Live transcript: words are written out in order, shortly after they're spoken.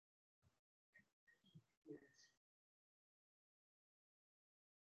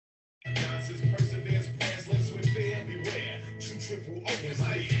It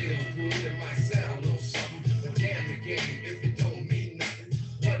might feel good, it might sound a little something, but damn the game if it don't mean nothing.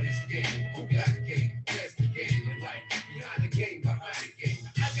 What is game? Who got game? That's the game of life. Behind the game, behind the game.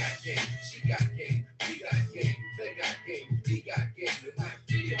 I got game, she got game, we got game, they got game, we got game. It might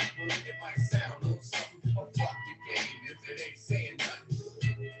feel good, it might sound a little something, but fuck the game if it ain't saying nothing.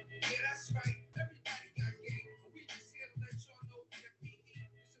 Yeah, that's right. Everybody got game. We just here to let y'all know that PE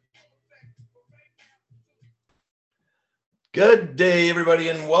is in full effect. But right now, good day, everybody,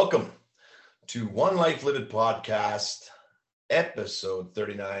 and welcome to One Life Lived podcast, episode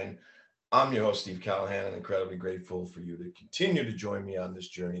 39. I'm your host, Steve Callahan, and incredibly grateful for you to continue to join me on this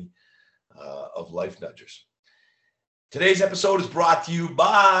journey of Life Nudgers. Today's episode is brought to you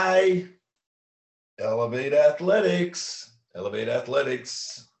by Elevate Athletics. Elevate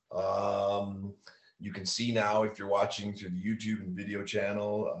Athletics. You can see now, if you're watching through the YouTube and video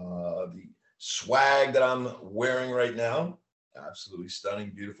channel, the swag that I'm wearing right now. Absolutely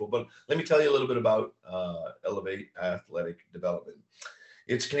stunning, beautiful. But let me tell you a little bit about Elevate Athletic Development.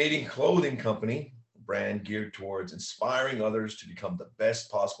 It's a Canadian clothing company, brand geared towards inspiring others to become the best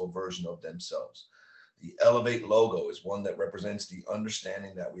possible version of themselves. The Elevate logo is one that represents the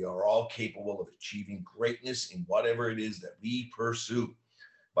understanding that we are all capable of achieving greatness in whatever it is that we pursue.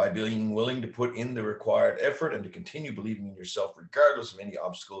 By being willing to put in the required effort and to continue believing in yourself, regardless of any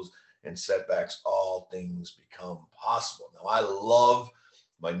obstacles and setbacks, all things become possible. Now, I love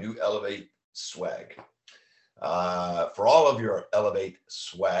my new Elevate swag. For all of your Elevate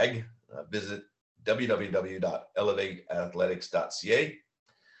swag, visit www.elevateathletics.ca.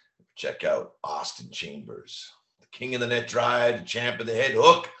 Check out Austin Chambers, the king of the net drive, the champ of the head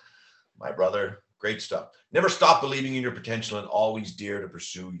hook. My brother, great stuff. Never stop believing in your potential and always dare to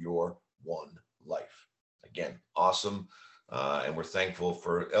pursue your one life. Again, awesome. And we're thankful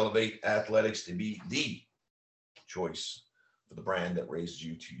for Elevate Athletics to be the choice for the brand that raises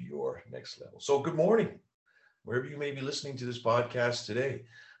you to your next level. So good morning, wherever you may be listening to this podcast today.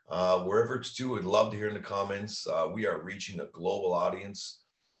 Wherever it's to, I'd love to hear in the comments. We are reaching a global audience,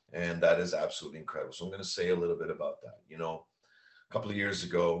 and that is absolutely incredible. So I'm going to say a little bit about that. You know, a couple of years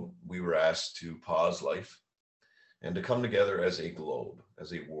ago, we were asked to pause life and to come together as a globe,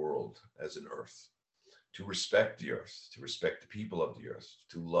 as a world, as an earth, to respect the earth, to respect the people of the earth,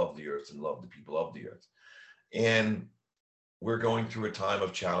 to love the earth and love the people of the earth. And we're going through a time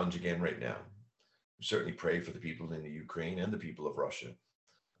of challenge again right now. We certainly pray for the people in the Ukraine and the people of Russia,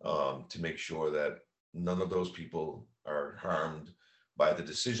 to make sure that none of those people are harmed by the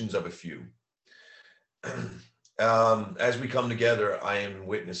decisions of a few. As we come together, I am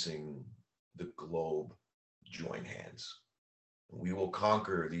witnessing the globe join hands. We will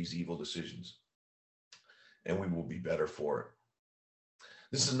conquer these evil decisions, and we will be better for it.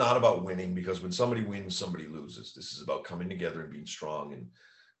 This is not about winning, because when somebody wins, somebody loses. This is about coming together and being strong. And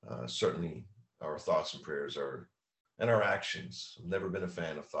certainly our thoughts and prayers are, and our actions. I've never been a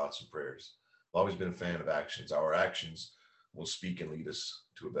fan of thoughts and prayers. I've always been a fan of actions. Our actions will speak and lead us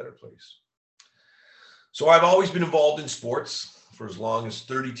to a better place. So I've always been involved in sports. For as long as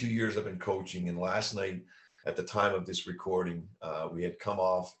 32 years I've been coaching. And last night, at the time of this recording, we had come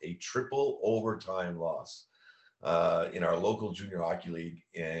off a triple overtime loss in our local junior hockey league.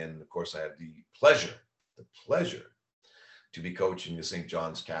 And of course, I had the pleasure to be coaching the St.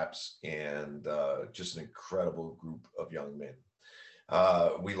 John's Caps, and just an incredible group of young men.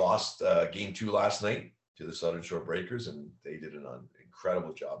 We lost game 2 last night to the Southern Shore Breakers, and they did an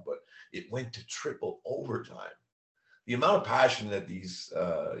incredible job, but it went to triple overtime. The amount of passion that these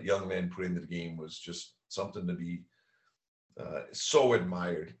young men put into the game was just something to be so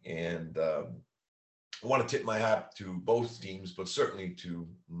admired. And I want to tip my hat to both teams, but certainly to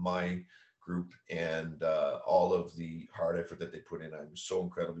my group and all of the hard effort that they put in. I'm so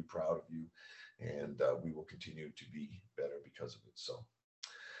incredibly proud of you, and we will continue to be better because of it. So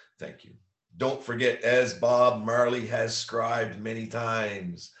thank you. Don't forget, as Bob Marley has scribed many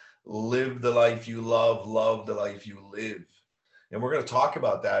times, live the life you love the life you live. And we're going to talk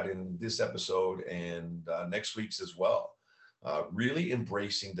about that in this episode and next week's as well. Really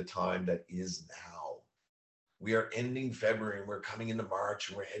embracing the time that is now. We are ending February and we're coming into March,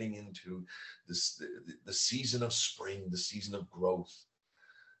 and we're heading into this the season of spring, the season of growth.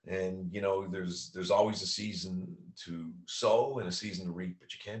 And you know, there's always a season to sow and a season to reap,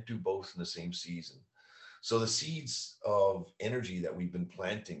 but you can't do both in the same season. So the seeds of energy that we've been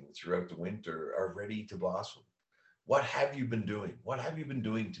planting throughout the winter are ready to blossom. What have you been doing? What have you been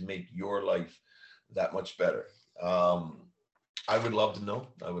doing to make your life that much better? I would love to know.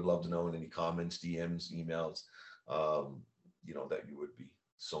 I would love to know in any comments, DMs, emails, that you would be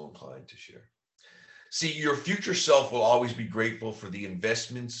so inclined to share. See, your future self will always be grateful for the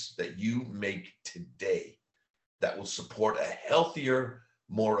investments that you make today that will support a healthier,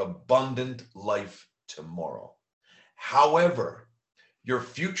 more abundant life tomorrow. However, your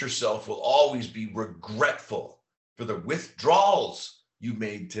future self will always be regretful for the withdrawals you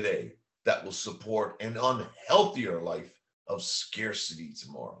made today that will support an unhealthier life of scarcity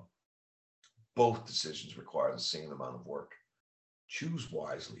tomorrow. Both decisions require the same amount of work. Choose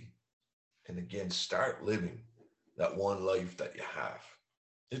wisely. And again, start living that one life that you have.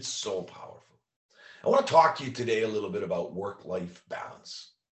 It's so powerful. I want to talk to you today a little bit about work life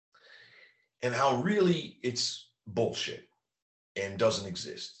balance and how really it's bullshit and doesn't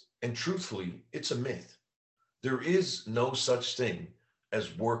exist. And truthfully, it's a myth. There is no such thing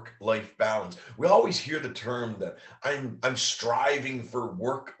as work life balance. We always hear the term that I'm striving for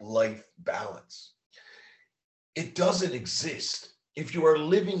work life balance. It doesn't exist. If you are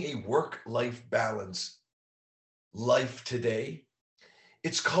living a work life balance life today,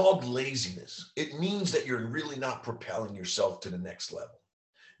 it's called laziness. It means that you're really not propelling yourself to the next level.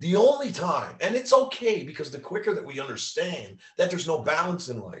 The only time, and it's okay because the quicker that we understand that there's no balance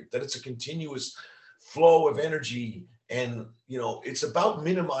in life, that it's a continuous flow of energy, and it's about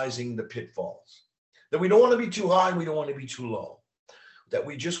minimizing the pitfalls. That we don't want to be too high, we don't want to be too low. That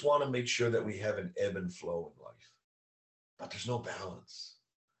we just want to make sure that we have an ebb and flow in life. But there's no balance.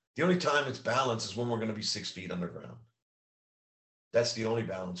 The only time it's balance is when we're going to be 6 feet underground. That's the only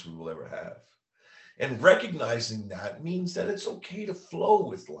balance we will ever have. And recognizing that means that it's okay to flow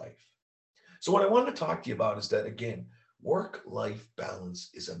with life. So what I want to talk to you about is that, again, work-life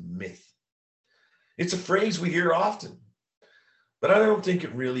balance is a myth. It's a phrase we hear often, but I don't think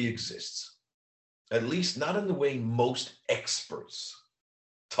it really exists. At least not in the way most experts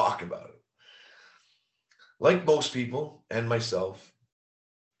talk about it. Like most people and myself,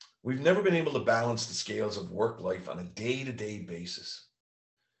 we've never been able to balance the scales of work life on a day-to-day basis.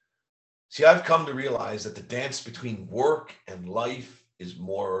 See, I've come to realize that the dance between work and life is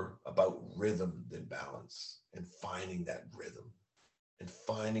more about rhythm than balance, and finding that rhythm and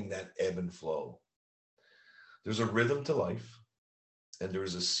finding that ebb and flow. There's a rhythm to life, and there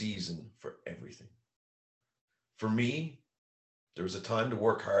is a season for everything. For me, there's a time to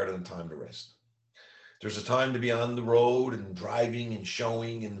work hard and a time to rest. There's a time to be on the road and driving and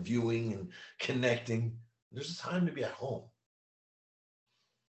showing and viewing and connecting. There's a time to be at home.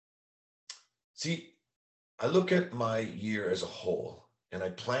 See, I look at my year as a whole and I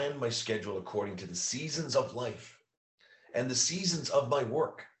plan my schedule according to the seasons of life and the seasons of my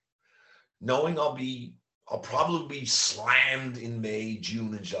work, knowing I'll probably be slammed in May,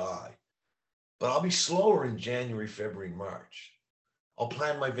 June, and July, but I'll be slower in January, February, March. I'll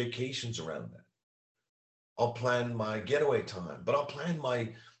plan my vacations around that. I'll plan my getaway time, but I'll plan my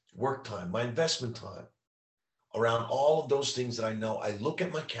work time, my investment time around all of those things that I know. I look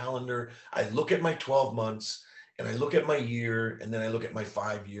at my calendar, I look at my 12 months, and I look at my year, and then I look at my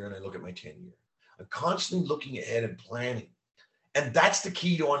 5 year, and I look at my 10 year. I'm constantly looking ahead and planning. And that's the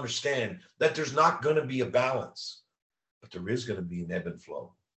key to understand that there's not going to be a balance, but there is going to be an ebb and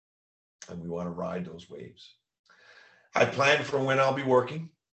flow. And we want to ride those waves. I plan for when I'll be working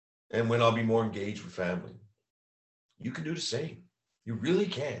and when I'll be more engaged with family. You can do the same. You really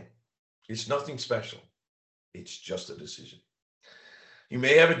can. It's nothing special. It's just a decision. You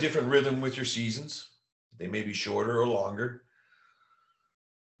may have a different rhythm with your seasons. They may be shorter or longer,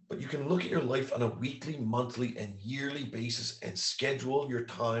 but you can look at your life on a weekly, monthly, and yearly basis and schedule your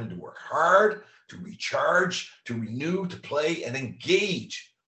time to work hard, to recharge, to renew, to play, and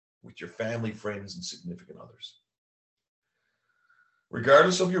engage with your family, friends, and significant others.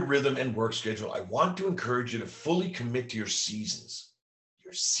 Regardless of your rhythm and work schedule, I want to encourage you to fully commit to your seasons.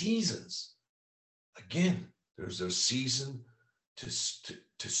 Your seasons. Again, there's a season to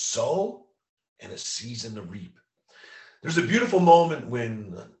sow and a season to reap. There's a beautiful moment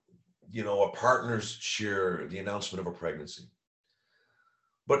when, partners share the announcement of a pregnancy.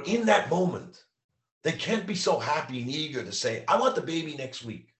 But in that moment, they can't be so happy and eager to say, I want the baby next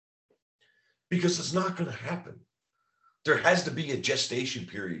week, because it's not going to happen. There has to be a gestation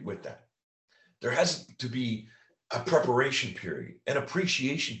period with that. There has to be a preparation period, an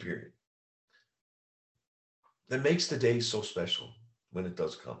appreciation period that makes the day so special when it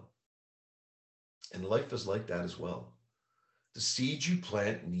does come. And life is like that as well. The seeds you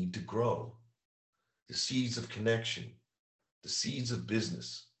plant need to grow. The seeds of connection, the seeds of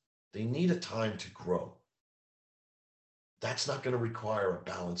business, they need a time to grow. That's not going to require a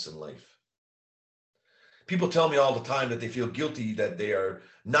balance in life. People tell me all the time that they feel guilty that they are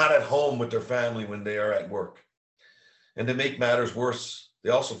not at home with their family when they are at work. And to make matters worse, They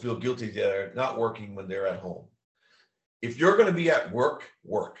also feel guilty that they're not working when they're at home. If you're going to be at work,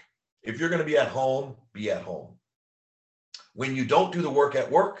 work. If you're going to be at home, be at home. When you don't do the work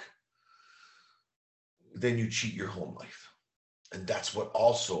at work, then you cheat your home life. And that's what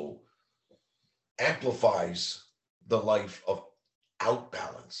also amplifies the life of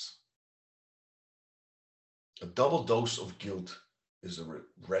outbalance. A double dose of guilt is a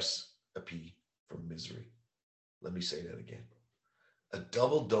recipe for misery. Let me say that again. A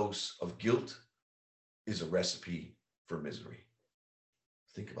double dose of guilt is a recipe for misery.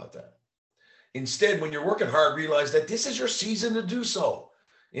 Think about that. Instead, when you're working hard, realize that this is your season to do so.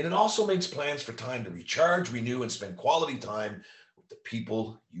 And it also makes plans for time to recharge, renew, and spend quality time with the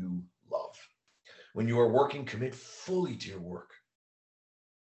people you love. When you are working, commit fully to your work.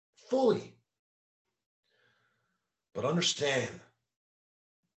 Fully. But understand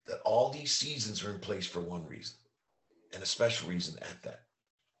that all these seasons are in place for one reason, and a special reason at that.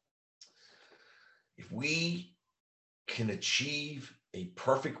 If we can achieve a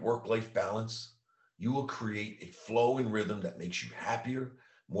perfect work-life balance, you will create a flow and rhythm that makes you happier,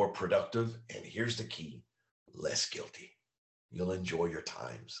 more productive, and here's the key, less guilty. You'll enjoy your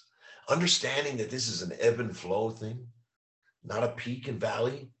times. Understanding that this is an ebb and flow thing, not a peak and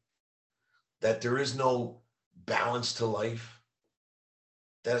valley, that there is no balance to life,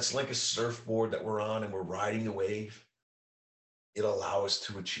 that it's like a surfboard that we're on and we're riding the wave. It'll allow us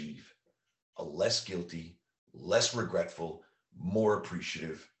to achieve a less guilty, less regretful, more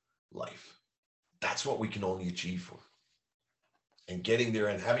appreciative life. That's what we can only achieve for. And getting there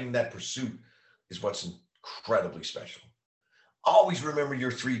and having that pursuit is what's incredibly special. Always remember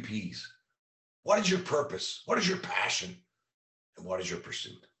your 3 Ps. What is your purpose? What is your passion? And what is your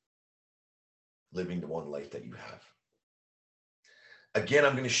pursuit? Living the one life that you have. Again,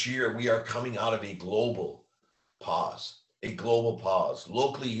 I'm going to share, we are coming out of a global pause.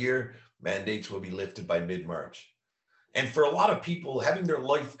 Locally here, mandates will be lifted by mid-March. And for a lot of people, having their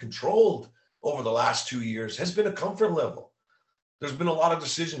life controlled over the last 2 years has been a comfort level. There's been a lot of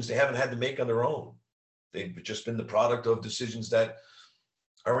decisions they haven't had to make on their own. They've just been the product of decisions that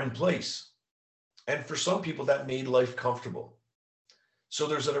are in place. And for some people, that made life comfortable. So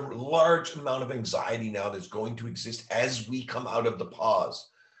there's a large amount of anxiety now that's going to exist as we come out of the pause.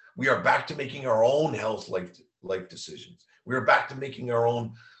 We are back to making our own health life decisions. We are back to making our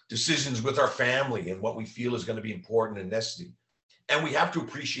own decisions with our family and what we feel is going to be important and necessary. And we have to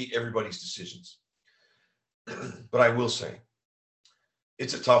appreciate everybody's decisions. But I will say,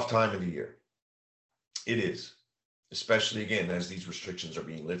 it's a tough time of the year. It is, especially again, as these restrictions are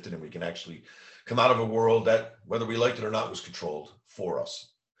being lifted and we can actually come out of a world that, whether we liked it or not, was controlled for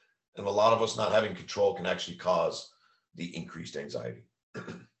us. And a lot of us not having control can actually cause the increased anxiety.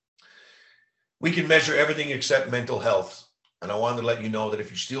 We can measure everything except mental health. And I wanted to let you know that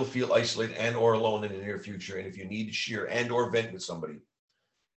if you still feel isolated and or alone in the near future, and if you need to share and or vent with somebody,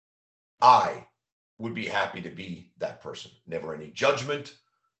 I would be happy to be that person. Never any judgment,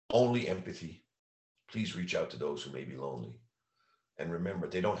 only empathy. Please reach out to those who may be lonely. And remember,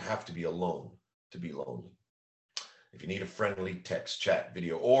 they don't have to be alone to be lonely. If you need a friendly text, chat,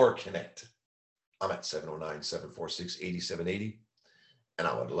 video, or connect, I'm at 709-746-8780, and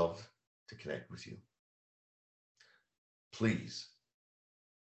I would love to connect with you. Please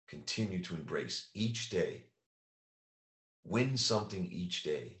continue to embrace each day. Win something each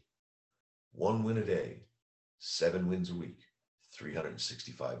day. 1 win a day, 7 wins a week,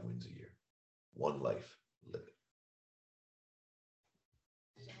 365 wins a year. One life, live it.